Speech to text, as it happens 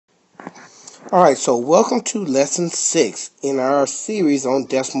Alright, so welcome to lesson 6 in our series on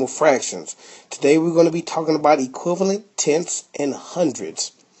decimal fractions. Today we're going to be talking about equivalent, tenths, and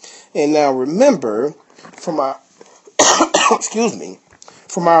hundreds. And now remember, from our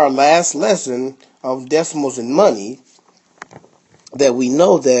from our last lesson of decimals and money, that we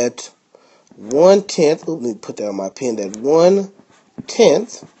know that 1/10, let me put that on my pen, that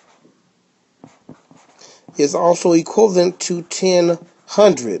 1/10 is also equivalent to 10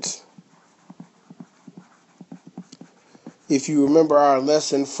 hundredths. If you remember our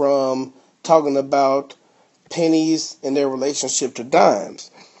lesson from talking about pennies and their relationship to dimes.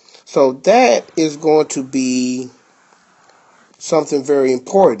 So that is going to be something very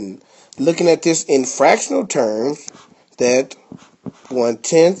important. Looking at this in fractional terms, that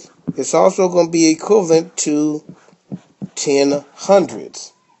 1/10 is also going to be equivalent to 10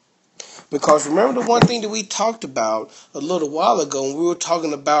 hundredths. Because remember the one thing that we talked about a little while ago when we were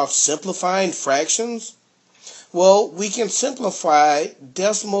talking about simplifying fractions? Well, we can simplify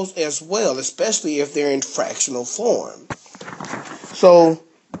decimals as well, especially if they're in fractional form. So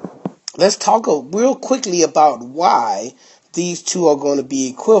let's talk real quickly about why these two are going to be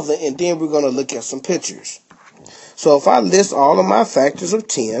equivalent, and then we're going to look at some pictures. So if I list all of my factors of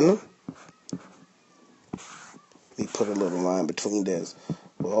 10, let me put a little line between this.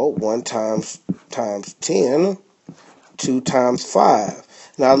 Well, 1 times 10, 2 times 5.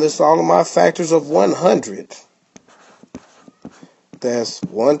 Now list all of my factors of 100. That's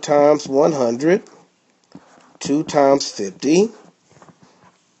 1 times 100, 2 times 50,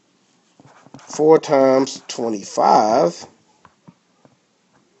 4 times 25,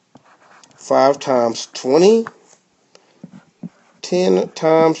 5 times 20, 10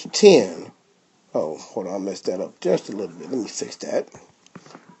 times 10. Oh, hold on, I messed that up just a little bit. Let me fix that.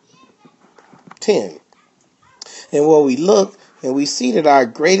 10. And when we look and we see that our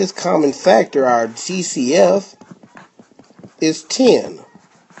greatest common factor, our GCF, is 10.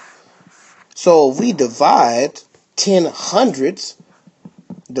 So if we divide 10 hundredths,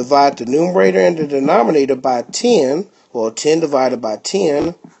 divide the numerator and the denominator by 10, well, 10 divided by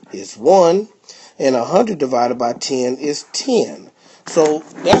 10 is 1, and 100 divided by 10 is 10. So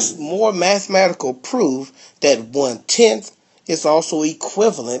that's more mathematical proof that 1/10 is also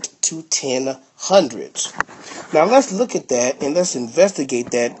equivalent to 10 hundredths. Now let's look at that and let's investigate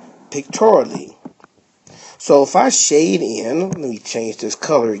that pictorially. So if I shade in, let me change this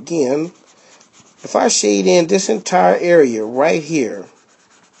color again. If I shade in this entire area right here.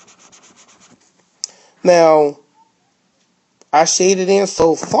 Now, I shaded in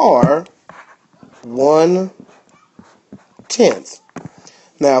so far 1/10.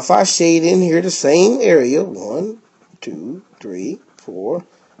 Now, if I shade in here the same area, 1, 2, 3, 4.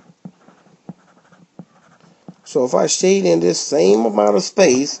 So if I shade in this same amount of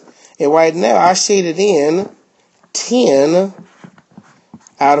space, and right now I shaded in 10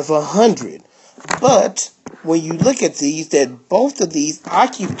 out of 100. But when you look at these, that both of these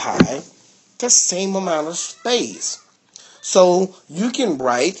occupy the same amount of space. So you can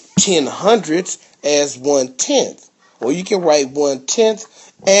write 10 hundredths as 1/10, or you can write 1/10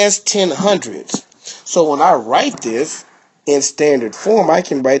 as 10 hundredths. So when I write this in standard form, I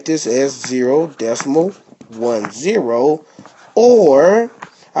can write this as 0.10, or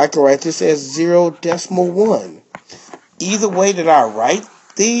I can write this as 0.1. Either way that I write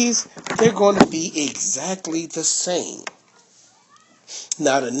these, they're going to be exactly the same.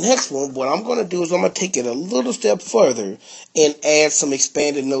 Now the next one, what I'm going to do is I'm going to take it a little step further and add some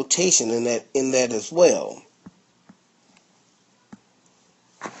expanded notation in that as well.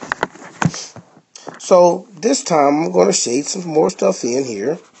 So this time I'm going to shade some more stuff in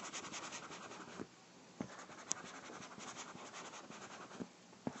here.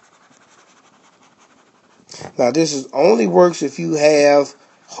 Now this only works if you have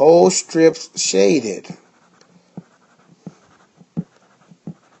whole strips shaded.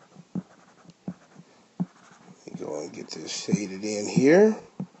 Go and get this shaded in here.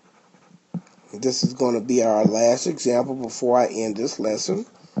 This is going to be our last example before I end this lesson.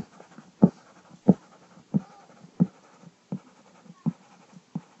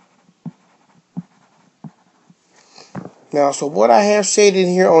 Now, so what I have shaded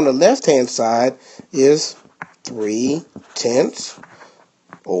here on the left-hand side is 3/10,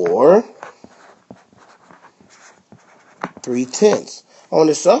 or 3/10. On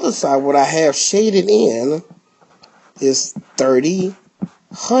this other side, what I have shaded in is 30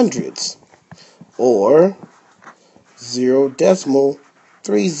 hundredths, or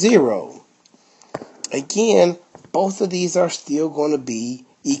 0.30. Again, both of these are still going to be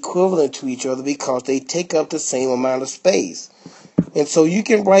equivalent to each other because they take up the same amount of space. And so you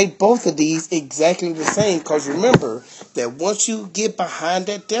can write both of these exactly the same, because remember that once you get behind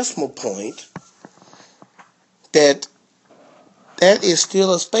that decimal point, that is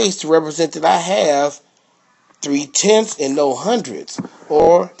still a space to represent that I have 3/10 and no hundreds,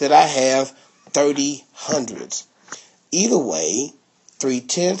 or that I have 30 hundreds. Either way,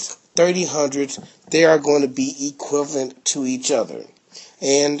 3/10, 30 hundreds, they are going to be equivalent to each other.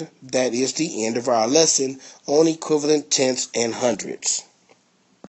 And that is the end of our lesson on equivalent tenths and hundreds.